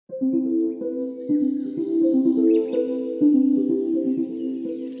Hello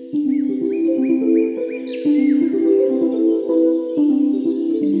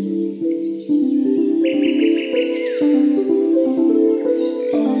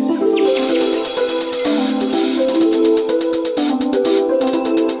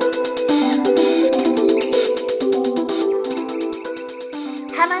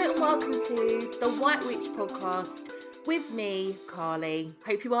and welcome to the White Witch podcast with me, Carly.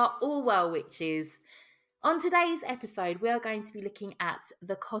 Hope you are all well, witches. On today's episode, we are going to be looking at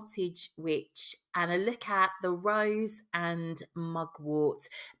the Cottage witch and a look at the Rose and Mugwort.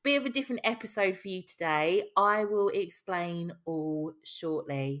 Bit of a different episode for you today. I will explain all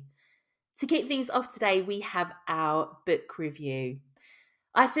shortly. To kick things off today, we have our book review.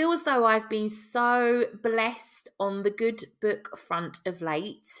 I feel as though I've been so blessed on the good book front of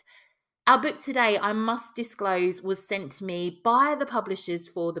late. Our book today, I must disclose, was sent to me by the publishers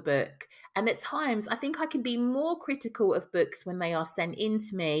for the book. And at times, I think I can be more critical of books when they are sent in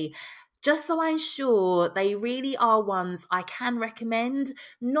to me, just so I ensure they really are ones I can recommend,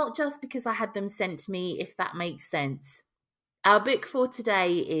 not just because I had them sent to me, if that makes sense. Our book for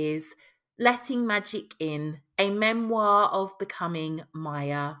today is Letting Magic In, a memoir of becoming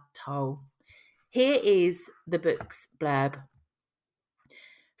Maia Toll. Here is the book's blurb.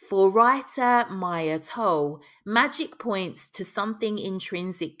 For writer Maia Toll, magic points to something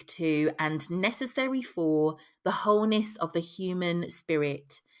intrinsic to and necessary for the wholeness of the human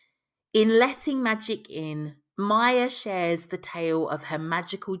spirit. In Letting Magic In, Maia shares the tale of her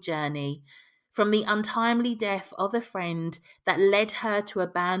magical journey, from the untimely death of a friend that led her to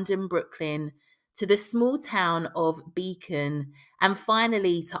abandon Brooklyn, to the small town of Beacon, and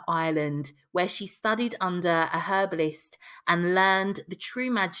finally to Ireland, where she studied under a herbalist and learned the true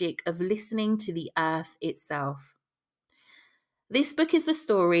magic of listening to the earth itself. This book is the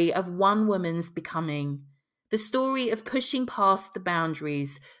story of one woman's becoming, the story of pushing past the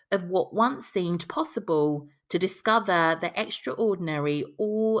boundaries of what once seemed possible to discover the extraordinary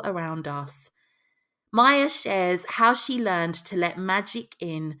all around us. Maia shares how she learned to let magic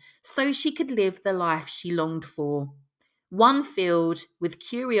in so she could live the life she longed for, one filled with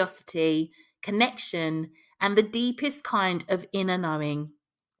curiosity, connection, and the deepest kind of inner knowing.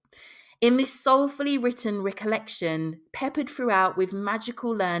 In this soulfully written recollection, peppered throughout with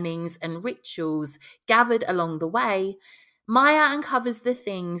magical learnings and rituals gathered along the way, Maia uncovers the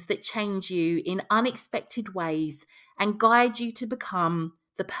things that change you in unexpected ways and guide you to become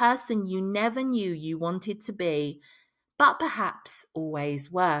the person you never knew you wanted to be, but perhaps always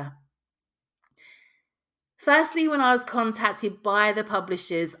were. Firstly, when I was contacted by the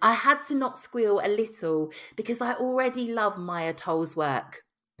publishers, I had to not squeal a little because I already love Maia Toll's work.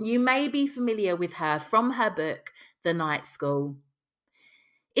 You may be familiar with her from her book, The Night School.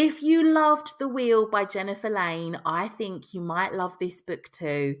 If you loved The Wheel by Jennifer Lane, I think you might love this book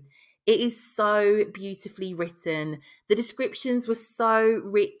too. It is so beautifully written. The descriptions were so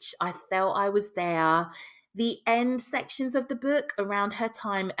rich, I felt I was there. The end sections of the book around her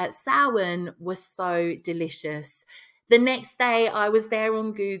time at Samhain were so delicious. The next day, I was there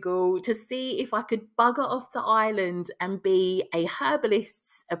on Google to see if I could bugger off to Ireland and be a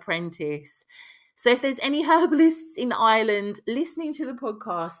herbalist's apprentice. So if there's any herbalists in Ireland listening to the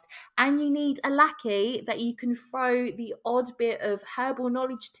podcast and you need a lackey that you can throw the odd bit of herbal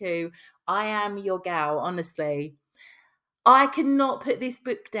knowledge to, I am your gal, honestly. I could not put this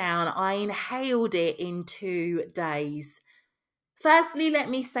book down. I inhaled it in 2 days. Firstly, let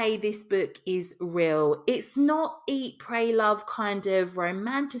me say this book is real. It's not eat, pray, love kind of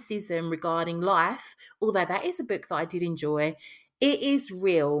romanticism regarding life, although that is a book that I did enjoy. It is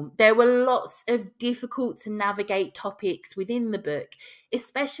real. There were lots of difficult to navigate topics within the book,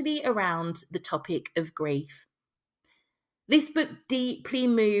 especially around the topic of grief. This book deeply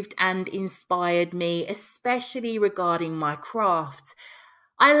moved and inspired me, especially regarding my craft.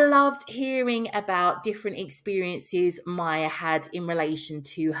 I loved hearing about different experiences Maia had in relation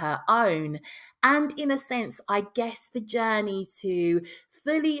to her own, and in a sense, I guess the journey to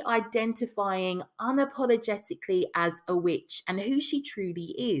fully identifying unapologetically as a witch and who she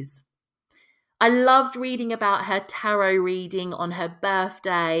truly is. I loved reading about her tarot reading on her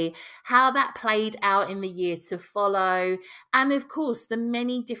birthday, how that played out in the year to follow, and of course, the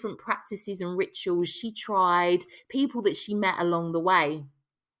many different practices and rituals she tried, people that she met along the way.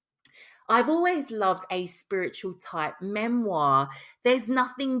 I've always loved a spiritual type memoir. There's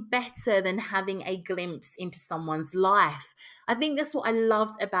nothing better than having a glimpse into someone's life. I think that's what I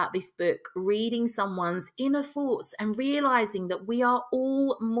loved about this book, reading someone's inner thoughts and realizing that we are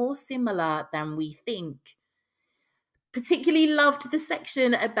all more similar than we think. Particularly loved the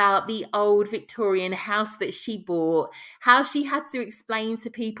section about the old Victorian house that she bought, how she had to explain to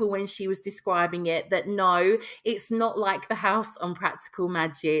people when she was describing it that no, it's not like the house on Practical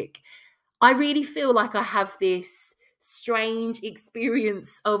Magic. I really feel like I have this strange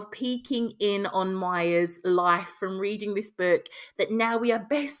experience of peeking in on Maia's life from reading this book, that now we are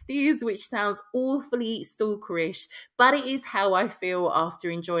besties, which sounds awfully stalkerish, but it is how I feel after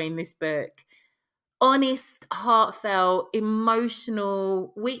enjoying this book. Honest, heartfelt,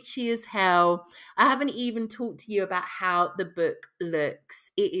 emotional, witchy as hell. I haven't even talked to you about how the book looks.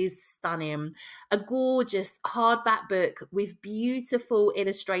 It is stunning. A gorgeous hardback book with beautiful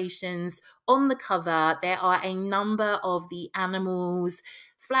illustrations. On the cover, there are a number of the animals,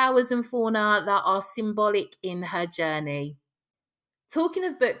 flowers, and fauna that are symbolic in her journey. Talking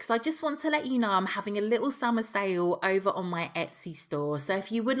of books, I just want to let you know I'm having a little summer sale over on my Etsy store. So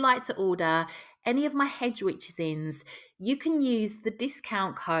if you would like to order any of my Hedge Witch zines, you can use the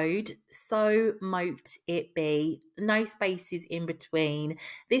discount code So Mote It Be, no spaces in between.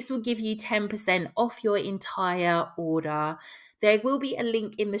 This will give you 10% off your entire order. There will be a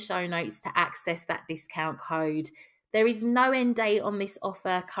link in the show notes to access that discount code. There is no end date on this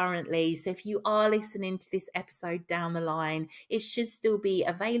offer currently, so if you are listening to this episode down the line, it should still be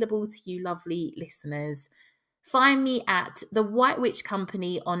available to you lovely listeners. Find me at The White Witch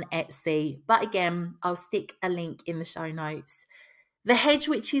Company on Etsy, but again, I'll stick a link in the show notes. The Hedge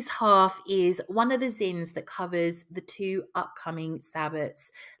Witch's Half is one of the zines that covers the two upcoming Sabbats,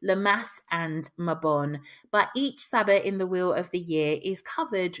 Lammas and Mabon, but each Sabbat in the Wheel of the Year is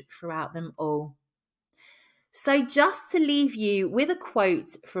covered throughout them all. So just to leave you with a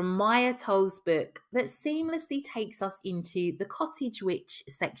quote from Maia Toll's book that seamlessly takes us into the Cottage Witch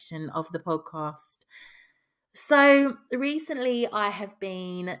section of the podcast. So recently I have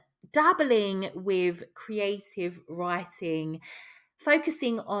been dabbling with creative writing,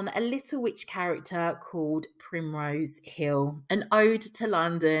 focusing on a little witch character called Primrose Hill, an ode to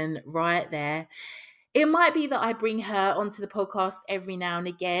London right there. It might be that I bring her onto the podcast every now and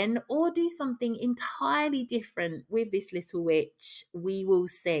again, or do something entirely different with this little witch. We will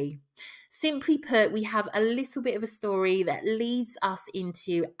see. Simply put, we have a little bit of a story that leads us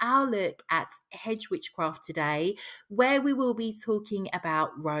into our look at hedge witchcraft today, where we will be talking about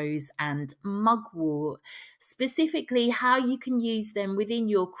Rose and Mugwort, specifically how you can use them within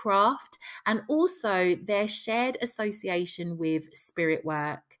your craft and also their shared association with spirit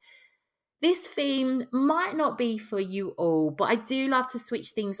work. This theme might not be for you all, but I do love to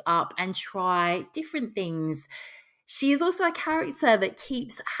switch things up and try different things. She is also a character that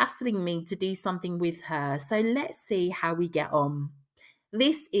keeps hassling me to do something with her, so let's see how we get on.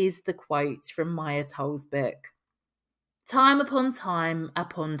 This is the quote from Maia Toll's book. Time upon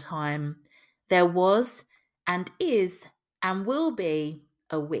time, there was and is and will be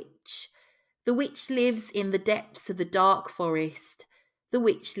a witch. The witch lives in the depths of the dark forest. The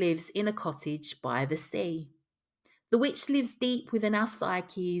witch lives in a cottage by the sea. The witch lives deep within our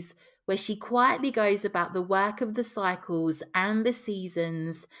psyches, where she quietly goes about the work of the cycles and the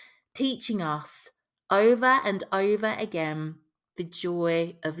seasons, teaching us over and over again the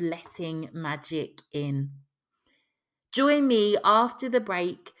joy of letting magic in. Join me after the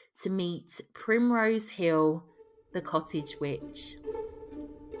break to meet Primrose Hill, the Cottage Witch.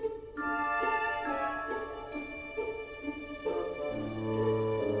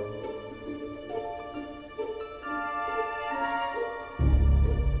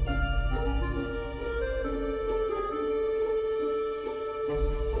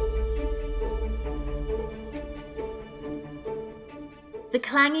 The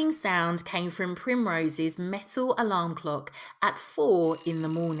clanging sound came from Primrose's metal alarm clock at 4 in the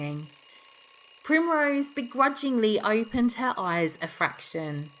morning. Primrose begrudgingly opened her eyes a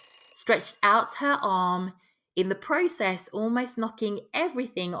fraction, stretched out her arm, in the process almost knocking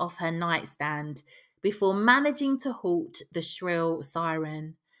everything off her nightstand, before managing to halt the shrill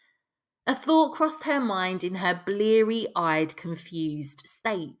siren. A thought crossed her mind in her bleary-eyed, confused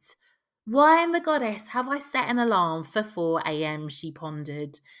state. Why in the goddess have I set an alarm for 4 a.m., she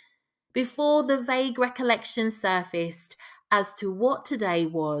pondered, before the vague recollection surfaced as to what today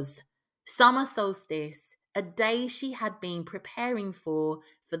was. Summer solstice, a day she had been preparing for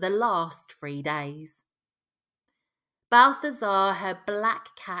the last 3 days. Balthazar, her black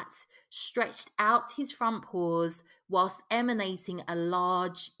cat, stretched out his front paws whilst emanating a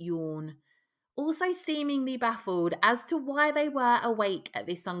large yawn, also seemingly baffled as to why they were awake at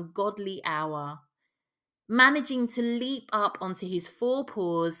this ungodly hour. Managing to leap up onto his 4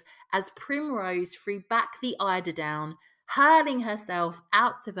 paws as Primrose threw back the eiderdown, hurling herself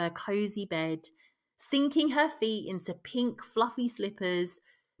out of her cosy bed, sinking her feet into pink fluffy slippers,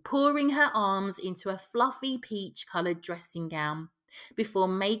 pouring her arms into a fluffy peach-coloured dressing gown before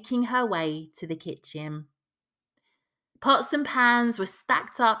making her way to the kitchen. Pots and pans were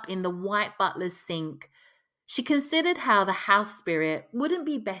stacked up in the white butler's sink. She considered how the house spirit wouldn't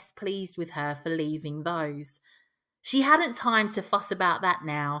be best pleased with her for leaving those. She hadn't time to fuss about that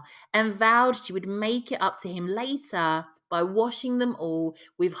now and vowed she would make it up to him later by washing them all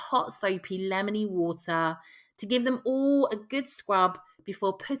with hot soapy lemony water to give them all a good scrub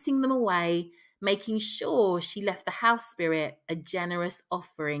before putting them away, making sure she left the house spirit a generous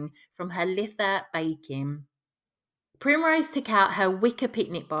offering from her lither baking. Primrose took out her wicker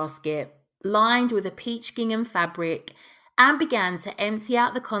picnic basket, lined with a peach gingham fabric, and began to empty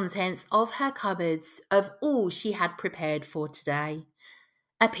out the contents of her cupboards of all she had prepared for today.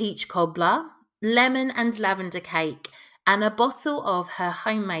 A peach cobbler, lemon and lavender cake, and a bottle of her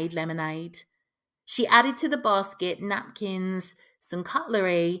homemade lemonade. She added to the basket napkins, some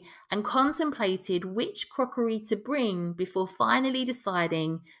cutlery, and contemplated which crockery to bring before finally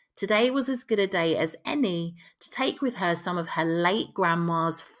deciding today was as good a day as any to take with her some of her late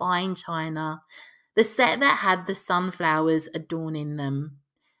grandma's fine china, the set that had the sunflowers adorning them.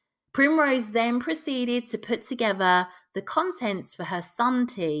 Primrose then proceeded to put together the contents for her sun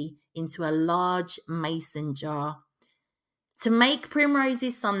tea into a large mason jar. To make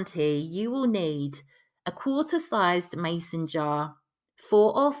Primrose's sun tea, you will need a quarter-sized mason jar,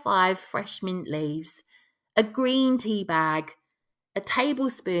 4 or 5 fresh mint leaves, a green tea bag, a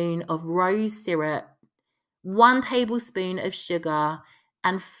tablespoon of rose syrup, 1 tablespoon of sugar,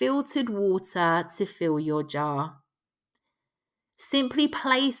 and filtered water to fill your jar. Simply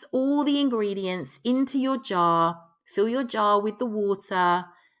place all the ingredients into your jar, fill your jar with the water,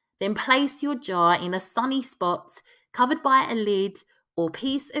 then place your jar in a sunny spot covered by a lid or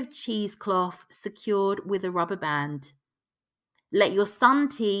piece of cheesecloth secured with a rubber band. Let your sun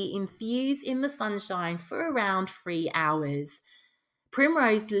tea infuse in the sunshine for around 3 hours.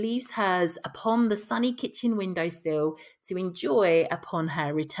 Primrose leaves hers upon the sunny kitchen windowsill to enjoy upon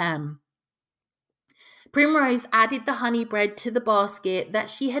her return. Primrose added the honey bread to the basket that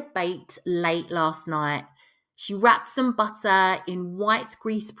she had baked late last night. She wrapped some butter in white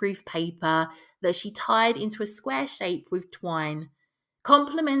greaseproof paper that she tied into a square shape with twine,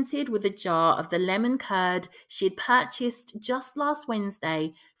 complemented with a jar of the lemon curd she had purchased just last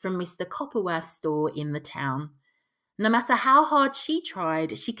Wednesday from Mr. Copperworth's store in the town. No matter how hard she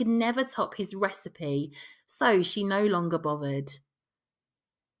tried, she could never top his recipe, so she no longer bothered.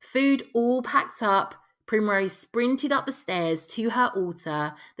 Food all packed up, Primrose sprinted up the stairs to her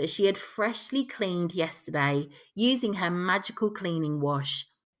altar that she had freshly cleaned yesterday using her magical cleaning wash.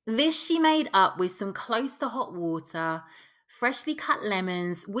 This she made up with some close to hot water, freshly cut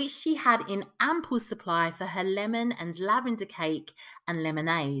lemons, which she had in ample supply for her lemon and lavender cake and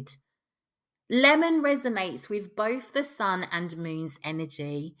lemonade. Lemon resonates with both the sun and moon's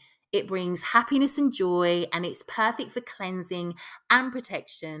energy. It brings happiness and joy, and it's perfect for cleansing and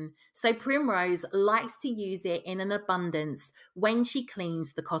protection. So Primrose likes to use it in an abundance when she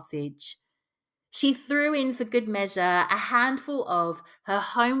cleans the cottage. She threw in for good measure a handful of her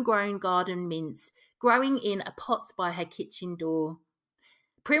homegrown garden mints growing in a pot by her kitchen door.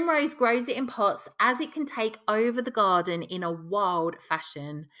 Primrose grows it in pots as it can take over the garden in a wild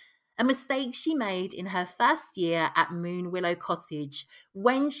fashion. A mistake she made in her first year at Moon Willow Cottage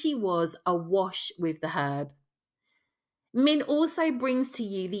when she was awash with the herb. Mint also brings to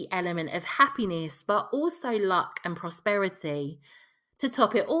you the element of happiness, but also luck and prosperity. To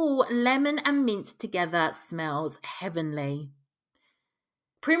top it all, lemon and mint together smells heavenly.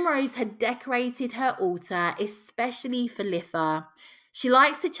 Primrose had decorated her altar especially for Litha. She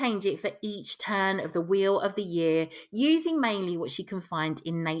likes to change it for each turn of the wheel of the year, using mainly what she can find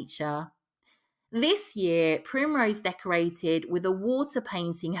in nature. This year, Primrose decorated with a water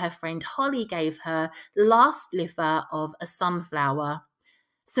painting her friend Holly gave her last Litha of a sunflower.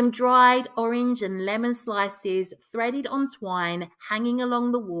 Some dried orange and lemon slices threaded on twine hanging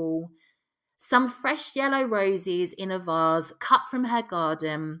along the wall. Some fresh yellow roses in a vase cut from her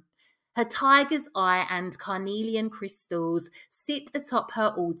garden. Her tiger's eye and carnelian crystals sit atop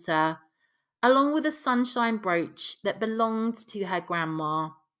her altar, along with a sunshine brooch that belonged to her grandma.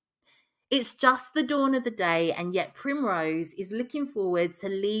 It's just the dawn of the day, and yet Primrose is looking forward to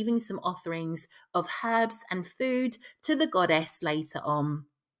leaving some offerings of herbs and food to the goddess later on.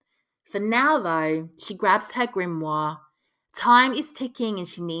 For now, though, she grabs her grimoire. Time is ticking and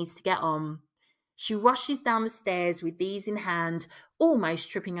she needs to get on. She rushes down the stairs with these in hand, almost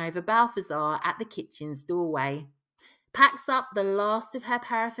tripping over Balthazar at the kitchen's doorway. packs up the last of her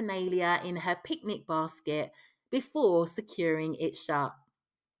paraphernalia in her picnic basket before securing it shut.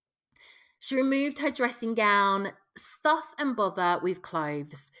 She removed her dressing gown, stuff and bother with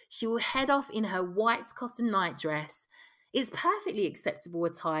clothes. She will head off in her white cotton nightdress. It's perfectly acceptable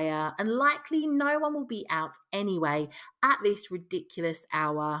attire, and likely no one will be out anyway at this ridiculous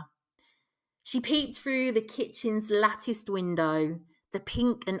hour. She peeped through the kitchen's latticed window, the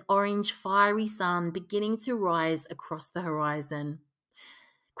pink and orange fiery sun beginning to rise across the horizon.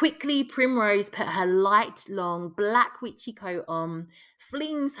 Quickly, Primrose put her light, long, black witchy coat on,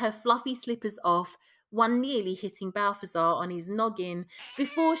 flings her fluffy slippers off, one nearly hitting Balthazar on his noggin,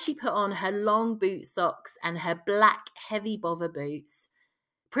 before she put on her long boot socks and her black, heavy bother boots.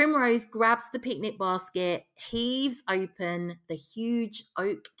 Primrose grabs the picnic basket, heaves open the huge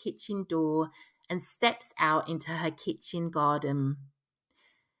oak kitchen door, and steps out into her kitchen garden.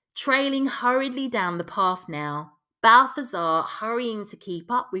 Trailing hurriedly down the path now, Balthazar hurrying to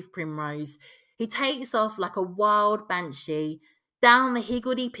keep up with Primrose, who takes off like a wild banshee down the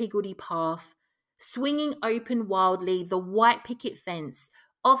higgledy-piggledy path, swinging open wildly the white picket fence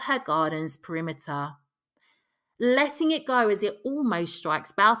of her garden's perimeter. Letting it go as it almost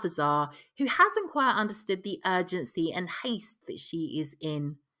strikes Balthazar, who hasn't quite understood the urgency and haste that she is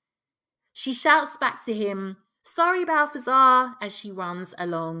in. She shouts back to him, "Sorry, Balthazar," as she runs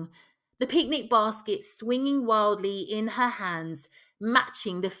along, the picnic basket swinging wildly in her hands,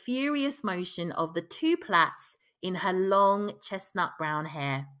 matching the furious motion of the two plaits in her long chestnut brown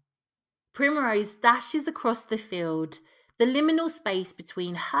hair. Primrose dashes across the field, the liminal space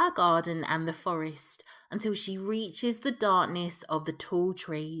between her garden and the forest, until she reaches the darkness of the tall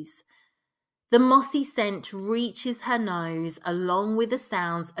trees. The mossy scent reaches her nose, along with the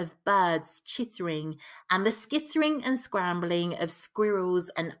sounds of birds chittering and the skittering and scrambling of squirrels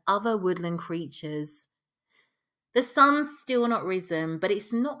and other woodland creatures. The sun's still not risen, but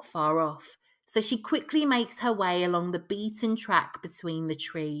it's not far off, so she quickly makes her way along the beaten track between the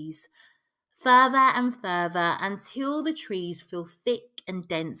trees, further and further until the trees feel thick and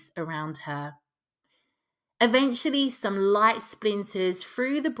dense around her. Eventually, some light splinters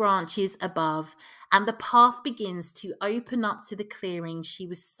through the branches above, and the path begins to open up to the clearing she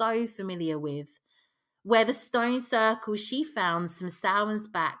was so familiar with, where the stone circle she found some Samhain's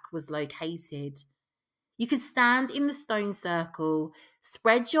back was located. You can stand in the stone circle,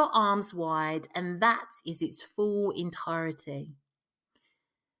 spread your arms wide, and that is its full entirety.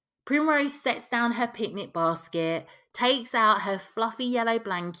 Primrose sets down her picnic basket, takes out her fluffy yellow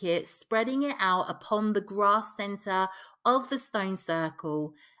blanket, spreading it out upon the grass centre of the stone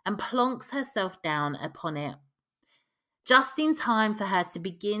circle, and plonks herself down upon it. Just in time for her to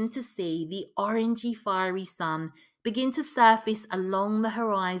begin to see the orangey fiery sun begin to surface along the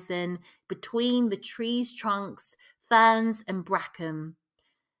horizon between the trees' trunks, ferns and bracken.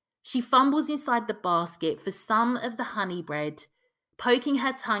 She fumbles inside the basket for some of the honey bread, poking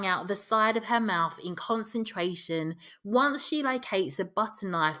her tongue out the side of her mouth in concentration once she locates a butter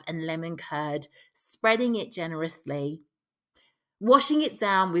knife and lemon curd, spreading it generously. Washing it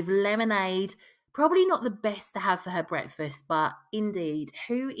down with lemonade, probably not the best to have for her breakfast, but indeed,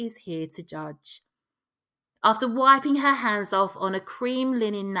 who is here to judge? After wiping her hands off on a cream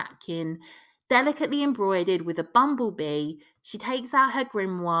linen napkin, delicately embroidered with a bumblebee, she takes out her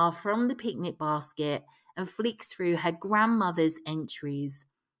grimoire from the picnic basket and flicks through her grandmother's entries.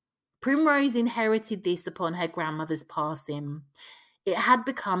 Primrose inherited this upon her grandmother's passing. It had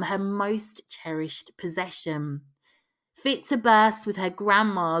become her most cherished possession. Fit to burst with her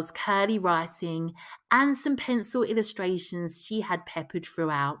grandma's curly writing and some pencil illustrations she had peppered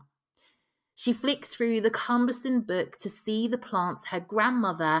throughout. She flicks through the cumbersome book to see the plants her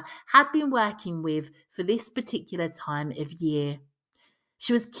grandmother had been working with for this particular time of year.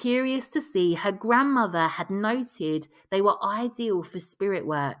 She was curious to see her grandmother had noted they were ideal for spirit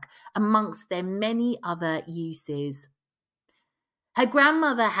work amongst their many other uses. Her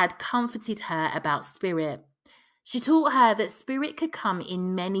grandmother had comforted her about spirit. She taught her that spirit could come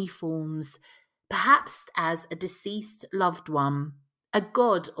in many forms, perhaps as a deceased loved one, a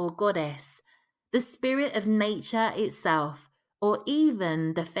god or goddess, the spirit of nature itself, or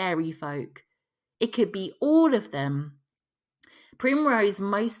even the fairy folk. It could be all of them. Primrose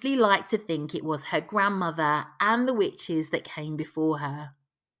mostly liked to think it was her grandmother and the witches that came before her.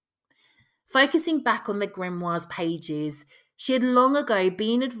 Focusing back on the grimoire's pages, she had long ago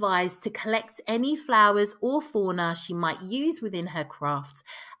been advised to collect any flowers or fauna she might use within her craft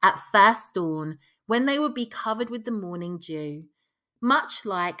at first dawn, when they would be covered with the morning dew, much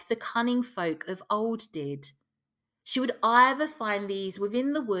like the cunning folk of old did. She would either find these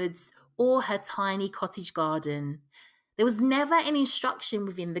within the woods or her tiny cottage garden. There was never an instruction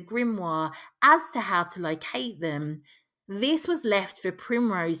within the grimoire as to how to locate them. This was left for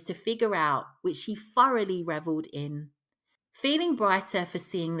Primrose to figure out, which she thoroughly revelled in. Feeling brighter for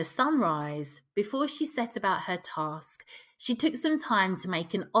seeing the sunrise, before she set about her task, she took some time to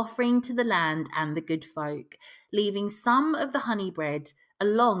make an offering to the land and the good folk, leaving some of the honey bread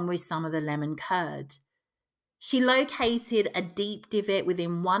along with some of the lemon curd. She located a deep divot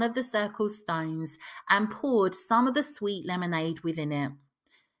within one of the circle's stones and poured some of the sweet lemonade within it.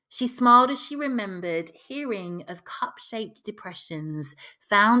 She smiled as she remembered hearing of cup-shaped depressions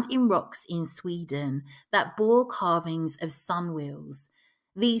found in rocks in Sweden that bore carvings of sun wheels.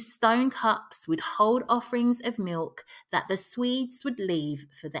 These stone cups would hold offerings of milk that the Swedes would leave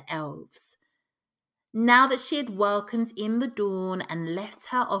for the elves. Now that she had welcomed in the dawn and left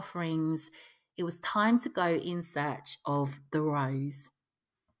her offerings, it was time to go in search of the rose.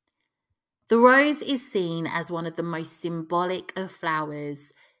 The rose is seen as one of the most symbolic of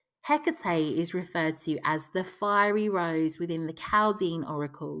flowers. Hecate is referred to as the fiery rose within the Chaldean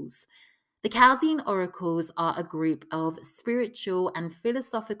oracles. The Chaldean oracles are a group of spiritual and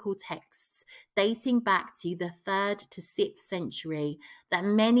philosophical texts dating back to the 3rd to 6th century that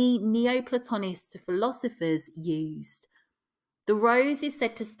many Neoplatonist philosophers used. The rose is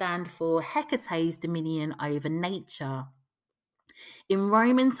said to stand for Hecate's dominion over nature. In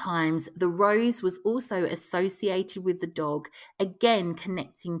Roman times, the rose was also associated with the dog, again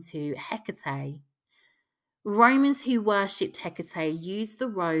connecting to Hecate. Romans who worshipped Hecate used the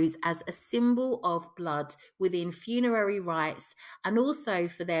rose as a symbol of blood within funerary rites and also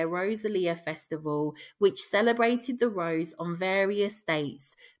for their Rosalia festival, which celebrated the rose on various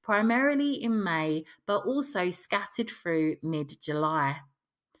dates, primarily in May, but also scattered through mid-July.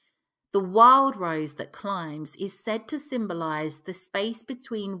 The wild rose that climbs is said to symbolize the space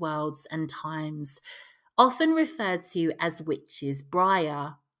between worlds and times, often referred to as witch's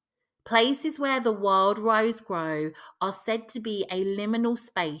briar. Places where the wild rose grow are said to be a liminal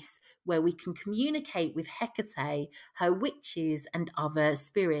space where we can communicate with Hecate, her witches, and other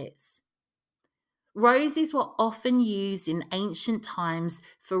spirits. Roses were often used in ancient times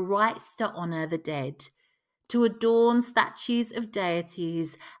for rites to honor the dead, to adorn statues of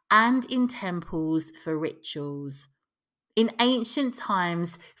deities, and in temples for rituals. In ancient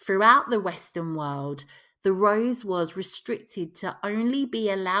times, throughout the Western world, the rose was restricted to only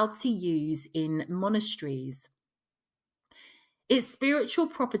be allowed to use in monasteries. Its spiritual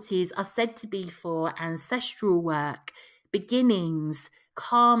properties are said to be for ancestral work, beginnings,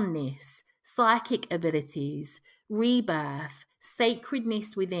 calmness, psychic abilities, rebirth,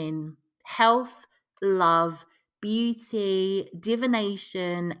 sacredness within, health, love, beauty,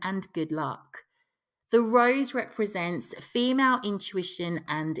 divination, and good luck. The rose represents female intuition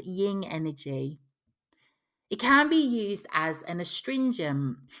and yin energy. It can be used as an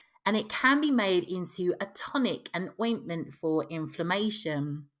astringent, and it can be made into a tonic and ointment for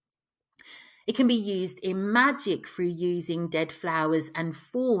inflammation. It can be used in magic through using dead flowers and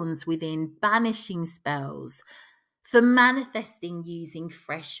fawns within banishing spells, for manifesting using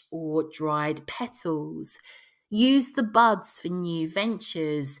fresh or dried petals. Use the buds for new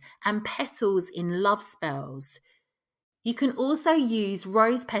ventures and petals in love spells. You can also use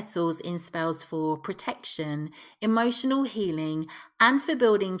rose petals in spells for protection, emotional healing, and for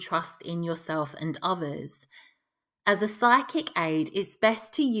building trust in yourself and others. As a psychic aid, it's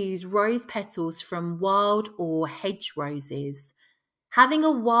best to use rose petals from wild or hedge roses. Having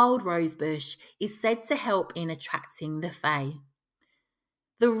a wild rose bush is said to help in attracting the fae.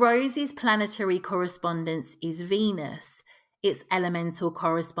 The rose's planetary correspondence is Venus. Its elemental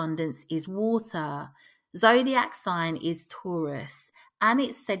correspondence is water. Zodiac sign is Taurus, and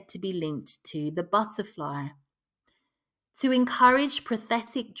it's said to be linked to the butterfly. To encourage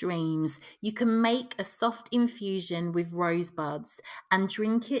prophetic dreams, you can make a soft infusion with rosebuds and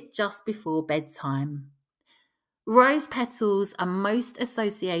drink it just before bedtime. Rose petals are most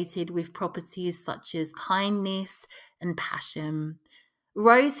associated with properties such as kindness and passion.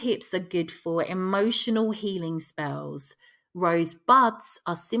 Rose hips are good for emotional healing spells. Rose buds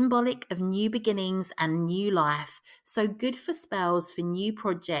are symbolic of new beginnings and new life, so good for spells for new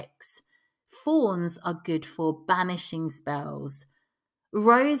projects. Fawns are good for banishing spells.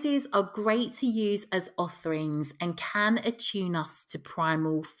 Roses are great to use as offerings and can attune us to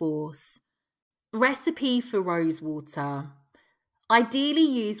primal force. Recipe for rose water. Ideally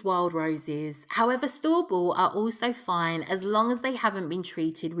use wild roses, however store-bought are also fine as long as they haven't been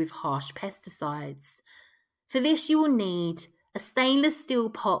treated with harsh pesticides. For this you will need a stainless steel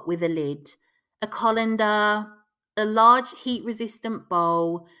pot with a lid, a colander, a large heat-resistant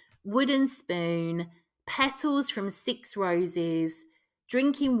bowl, wooden spoon, petals from 6 roses,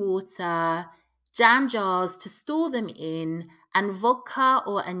 drinking water, jam jars to store them in, and vodka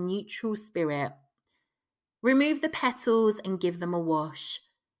or a neutral spirit. Remove the petals and give them a wash.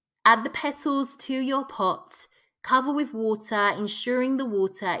 Add the petals to your pot. Cover with water, ensuring the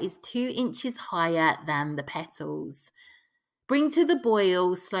water is 2 inches higher than the petals. Bring to the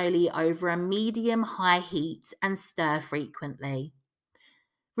boil slowly over a medium-high heat and stir frequently.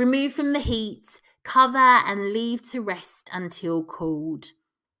 Remove from the heat, cover and leave to rest until cooled.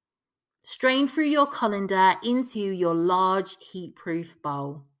 Strain through your colander into your large heat-proof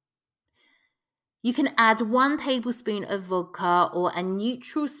bowl. You can add 1 tablespoon of vodka or a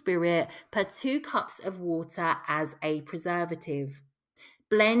neutral spirit per 2 cups of water as a preservative.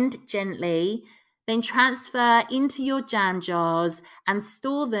 Blend gently, then transfer into your jam jars and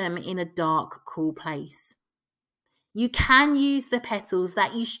store them in a dark, cool place. You can use the petals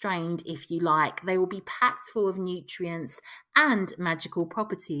that you strained if you like. They will be packed full of nutrients and magical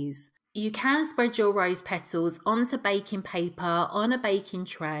properties. You can spread your rose petals onto baking paper on a baking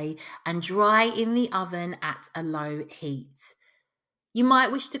tray and dry in the oven at a low heat. You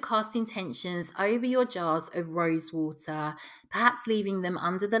might wish to cast intentions over your jars of rose water, perhaps leaving them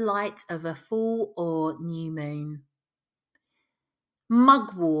under the light of a full or new moon.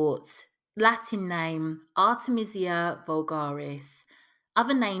 Mugwort, Latin name Artemisia vulgaris.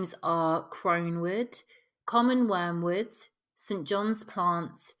 Other names are cronewood, common wormwood, St. John's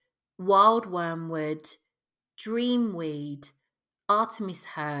plant, wild wormwood, dreamweed, Artemis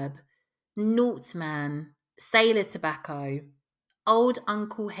herb, Naughtman, sailor tobacco, old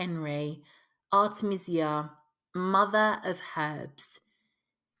Uncle Henry, Artemisia, mother of herbs.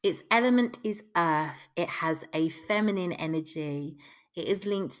 Its element is earth. It has a feminine energy. It is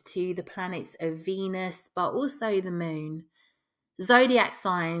linked to the planets of Venus, but also the moon. Zodiac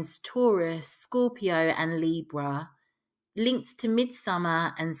signs Taurus, Scorpio, and Libra. Linked to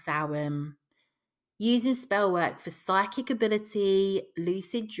Midsummer and Samhain. Using spellwork for psychic ability,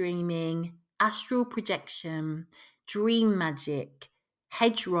 lucid dreaming, astral projection, dream magic,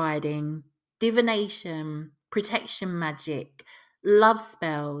 hedge riding, divination, protection magic, love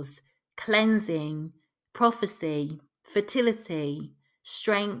spells, cleansing, prophecy, fertility,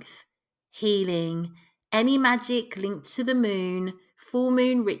 strength, healing, any magic linked to the moon, full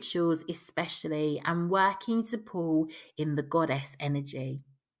moon rituals especially, and working to pull in the goddess energy.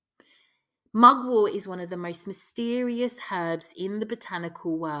 Mugwort is one of the most mysterious herbs in the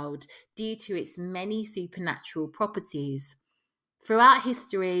botanical world due to its many supernatural properties. Throughout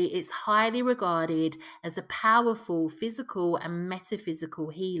history, it's highly regarded as a powerful physical and metaphysical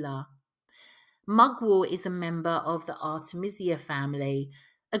healer. Mugwort is a member of the Artemisia family,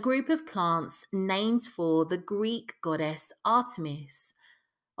 a group of plants named for the Greek goddess Artemis.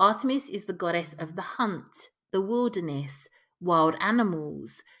 Artemis is the goddess of the hunt, the wilderness, wild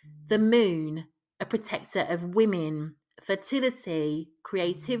animals, the moon, a protector of women, fertility,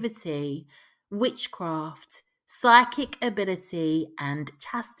 creativity, witchcraft, psychic ability, and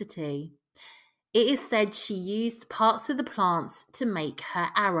chastity. It is said she used parts of the plants to make her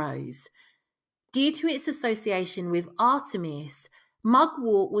arrows. Due to its association with Artemis,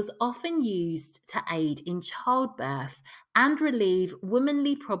 mugwort was often used to aid in childbirth and relieve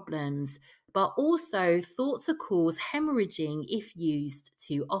womanly problems, but also thought to cause hemorrhaging if used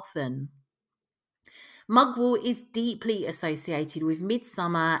too often. Mugwort is deeply associated with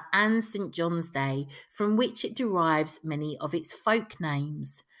Midsummer and St. John's Day, from which it derives many of its folk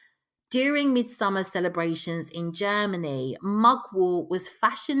names. During midsummer celebrations in Germany, mugwort was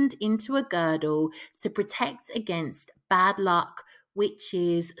fashioned into a girdle to protect against bad luck,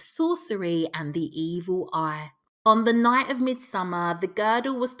 witches, sorcery, and the evil eye. On the night of midsummer, the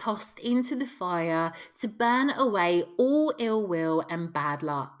girdle was tossed into the fire to burn away all ill will and bad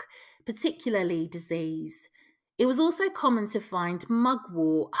luck, particularly disease. It was also common to find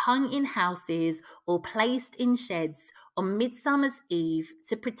mugwort hung in houses or placed in sheds on Midsummer's Eve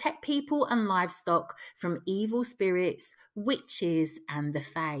to protect people and livestock from evil spirits, witches, and the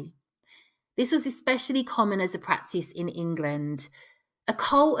fae. This was especially common as a practice in England. A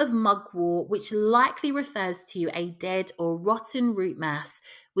coal of mugwort, which likely refers to a dead or rotten root mass,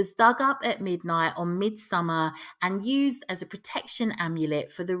 was dug up at midnight on midsummer and used as a protection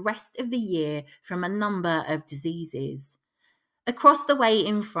amulet for the rest of the year from a number of diseases. Across the way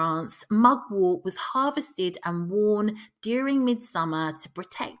in France, mugwort was harvested and worn during midsummer to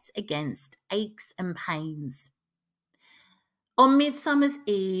protect against aches and pains. On Midsummer's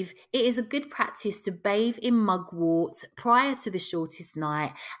Eve, it is a good practice to bathe in mugwort prior to the shortest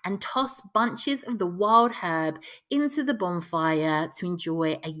night and toss bunches of the wild herb into the bonfire to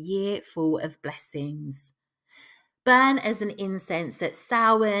enjoy a year full of blessings. Burn as an incense at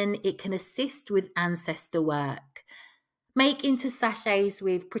Samhain, it can assist with ancestor work. Make into sachets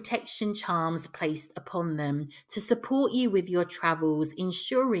with protection charms placed upon them to support you with your travels,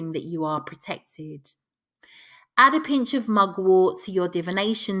 ensuring that you are protected. Add a pinch of mugwort to your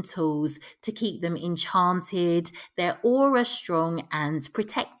divination tools to keep them enchanted, their aura strong and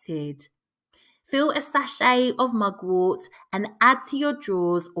protected. Fill a sachet of mugwort and add to your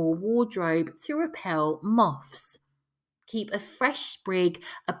drawers or wardrobe to repel moths. Keep a fresh sprig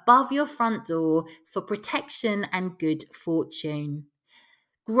above your front door for protection and good fortune.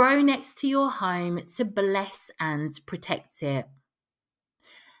 Grow next to your home to bless and protect it.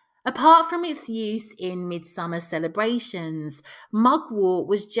 Apart from its use in midsummer celebrations, mugwort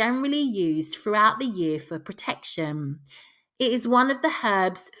was generally used throughout the year for protection. It is one of the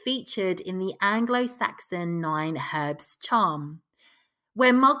herbs featured in the Anglo-Saxon 9 herbs charm,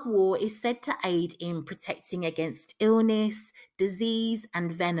 where mugwort is said to aid in protecting against illness, disease,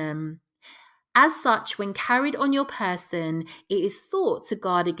 and venom. As such, when carried on your person, it is thought to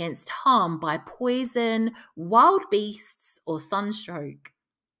guard against harm by poison, wild beasts, or sunstroke.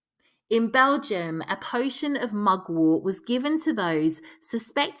 In Belgium, a potion of mugwort was given to those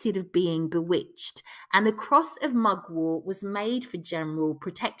suspected of being bewitched, and a cross of mugwort was made for general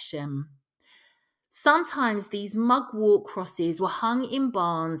protection. Sometimes these mugwort crosses were hung in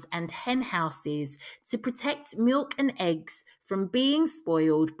barns and hen houses to protect milk and eggs from being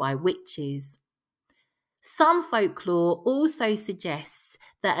spoiled by witches. Some folklore also suggests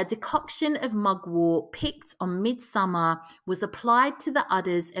that a decoction of mugwort picked on midsummer was applied to the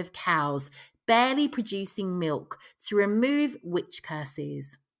udders of cows barely producing milk to remove witch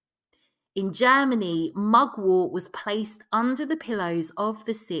curses. In Germany, mugwort was placed under the pillows of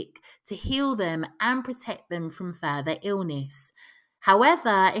the sick to heal them and protect them from further illness.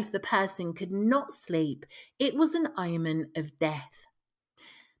 However, if the person could not sleep, it was an omen of death.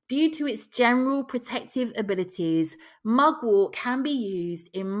 Due to its general protective abilities, mugwort can be used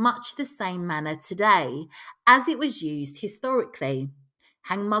in much the same manner today as it was used historically.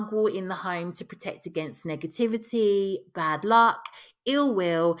 Hang mugwort in the home to protect against negativity, bad luck, ill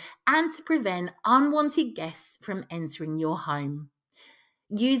will, and to prevent unwanted guests from entering your home.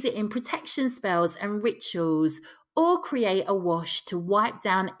 Use it in protection spells and rituals, or create a wash to wipe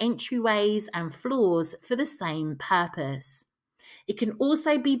down entryways and floors for the same purpose. It can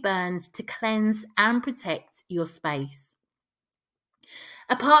also be burned to cleanse and protect your space.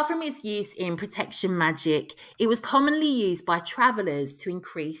 Apart from its use in protection magic, it was commonly used by travellers to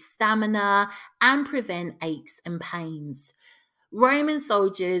increase stamina and prevent aches and pains. Roman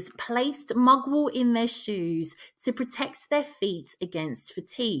soldiers placed mugwort in their shoes to protect their feet against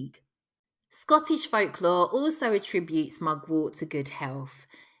fatigue. Scottish folklore also attributes mugwort to good health.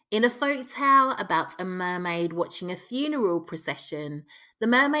 In a folk tale about a mermaid watching a funeral procession, the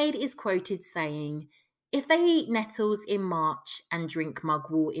mermaid is quoted saying, "If they eat nettles in March and drink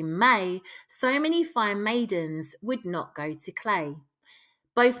mugwort in May, so many fine maidens would not go to clay."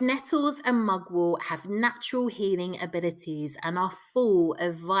 Both nettles and mugwort have natural healing abilities and are full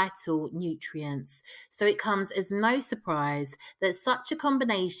of vital nutrients, so it comes as no surprise that such a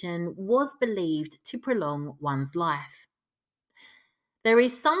combination was believed to prolong one's life. There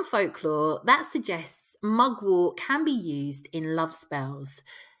is some folklore that suggests mugwort can be used in love spells.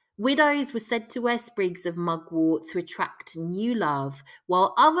 Widows were said to wear sprigs of mugwort to attract new love,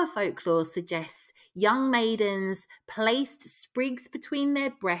 while other folklore suggests young maidens placed sprigs between their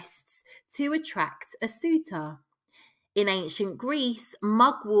breasts to attract a suitor. In ancient Greece,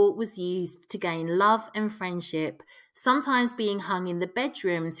 mugwort was used to gain love and friendship, sometimes being hung in the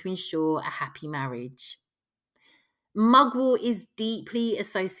bedroom to ensure a happy marriage. Mugwort is deeply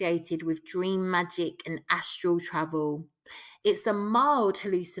associated with dream magic and astral travel. It's a mild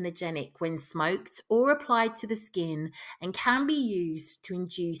hallucinogenic when smoked or applied to the skin and can be used to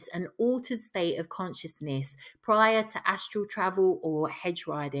induce an altered state of consciousness prior to astral travel or hedge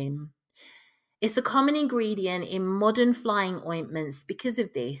riding. It's a common ingredient in modern flying ointments because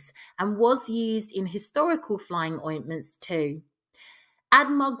of this and was used in historical flying ointments too. Add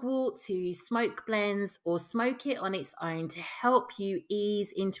mugwort to smoke blends or smoke it on its own to help you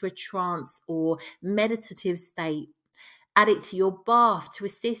ease into a trance or meditative state. Add it to your bath to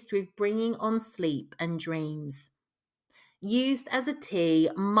assist with bringing on sleep and dreams. Used as a tea,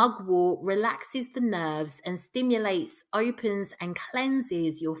 mugwort relaxes the nerves and stimulates, opens, and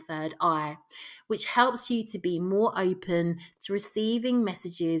cleanses your third eye, which helps you to be more open to receiving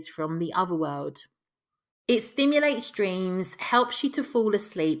messages from the other world. It stimulates dreams, helps you to fall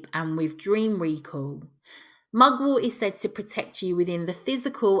asleep, and with dream recall. Mugwort is said to protect you within the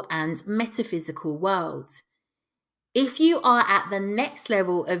physical and metaphysical world. If you are at the next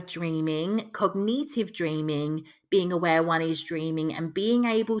level of dreaming, cognitive dreaming, being aware one is dreaming and being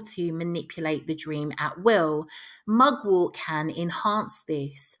able to manipulate the dream at will, mugwort can enhance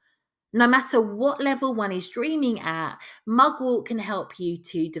this. No matter what level one is dreaming at, mugwort can help you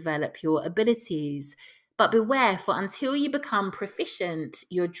to develop your abilities. But beware, for until you become proficient,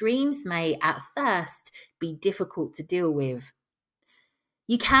 your dreams may at first be difficult to deal with.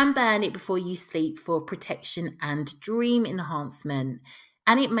 You can burn it before you sleep for protection and dream enhancement,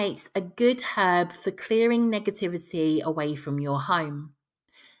 and it makes a good herb for clearing negativity away from your home.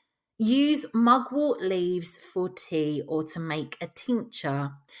 Use mugwort leaves for tea or to make a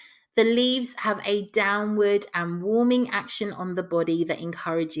tincture. The leaves have a downward and warming action on the body that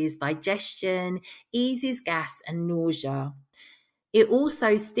encourages digestion, eases gas and nausea. It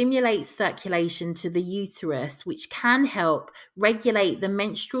also stimulates circulation to the uterus, which can help regulate the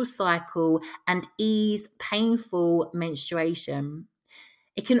menstrual cycle and ease painful menstruation.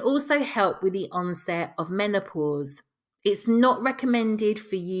 It can also help with the onset of menopause. It's not recommended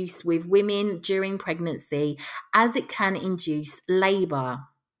for use with women during pregnancy as it can induce labour.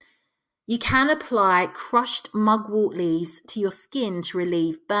 You can apply crushed mugwort leaves to your skin to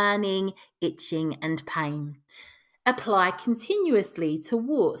relieve burning, itching, and pain. Apply continuously to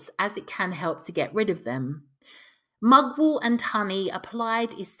warts as it can help to get rid of them. Mugwort and honey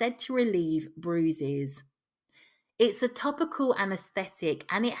applied is said to relieve bruises. It's a topical anesthetic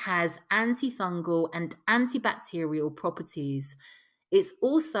and it has antifungal and antibacterial properties. It's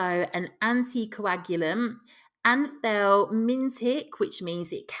also an anticoagulant, anthelmintic, which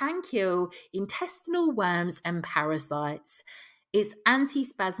means it can kill intestinal worms and parasites. It's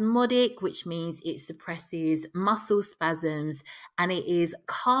antispasmodic, which means it suppresses muscle spasms, and it is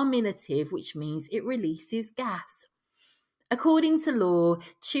carminative, which means it releases gas. According to law,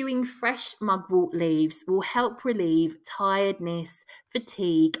 chewing fresh mugwort leaves will help relieve tiredness,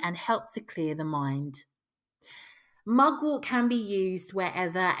 fatigue, and help to clear the mind. Mugwort can be used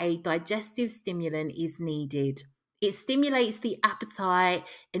wherever a digestive stimulant is needed. It stimulates the appetite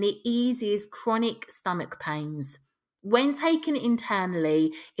and it eases chronic stomach pains. When taken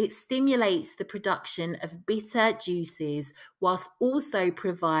internally, it stimulates the production of bitter juices whilst also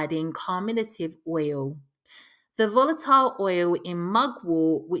providing carminative oil. The volatile oil in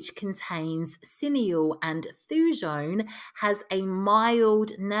mugwort, which contains cineol and thujone, has a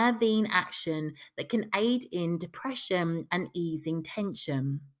mild nervine action that can aid in depression and easing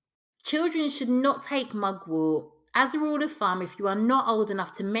tension. Children should not take mugwort. As a rule of thumb, if you are not old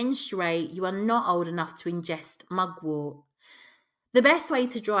enough to menstruate, you are not old enough to ingest mugwort. The best way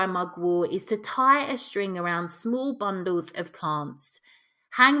to dry mugwort is to tie a string around small bundles of plants.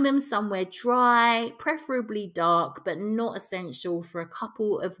 Hang them somewhere dry, preferably dark, but not essential for a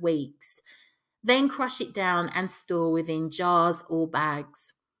couple of weeks. Then crush it down and store within jars or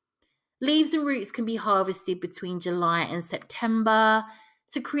bags. Leaves and roots can be harvested between July and September.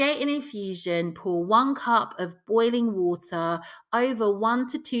 To create an infusion, pour 1 cup of boiling water over 1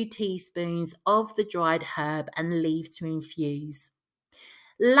 to 2 teaspoons of the dried herb and leave to infuse.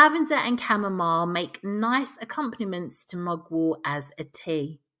 Lavender and chamomile make nice accompaniments to mugwort as a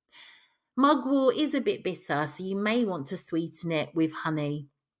tea. Mugwort is a bit bitter, so you may want to sweeten it with honey.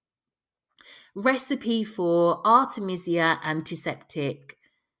 Recipe for Artemisia antiseptic.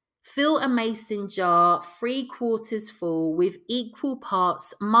 Fill a mason jar 3/4 full with equal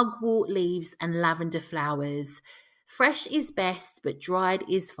parts mugwort leaves and lavender flowers. Fresh is best, but dried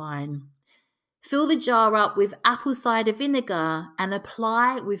is fine. Fill the jar up with apple cider vinegar and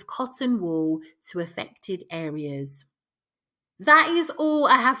apply with cotton wool to affected areas. That is all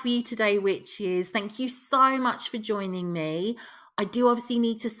I have for you today, witches. Thank you so much for joining me. I do obviously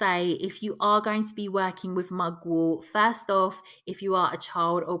need to say, if you are going to be working with mugwort, first off, if you are a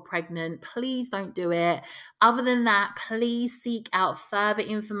child or pregnant, please don't do it. Other than that, please seek out further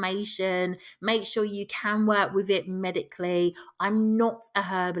information. Make sure you can work with it medically. I'm not a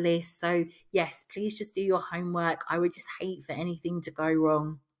herbalist, so yes, please just do your homework. I would just hate for anything to go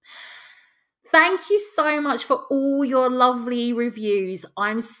wrong. Thank you so much for all your lovely reviews.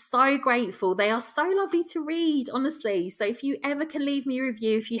 I'm so grateful. They are so lovely to read, honestly. So if you ever can leave me a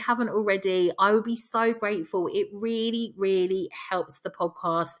review, if you haven't already, I would be so grateful. It really, really helps the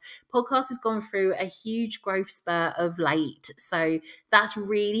podcast. Podcast has gone through a huge growth spurt of late. So that's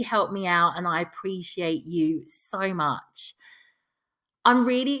really helped me out, and I appreciate you so much. I'm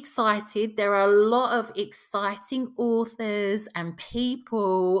really excited. There are a lot of exciting authors and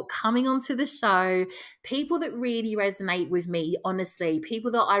people coming onto the show, people that really resonate with me, honestly,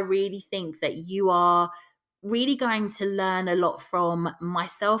 people that I really think that you are really going to learn a lot from,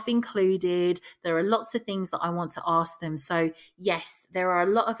 myself included. There are lots of things that I want to ask them. So yes, there are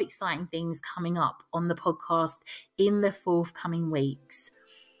a lot of exciting things coming up on the podcast in the forthcoming weeks.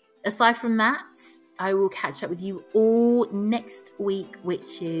 Aside from that, I will catch up with you all next week,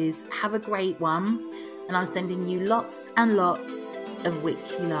 witches. Have a great one. And I'm sending you lots and lots of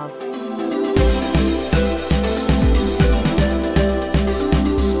witchy love.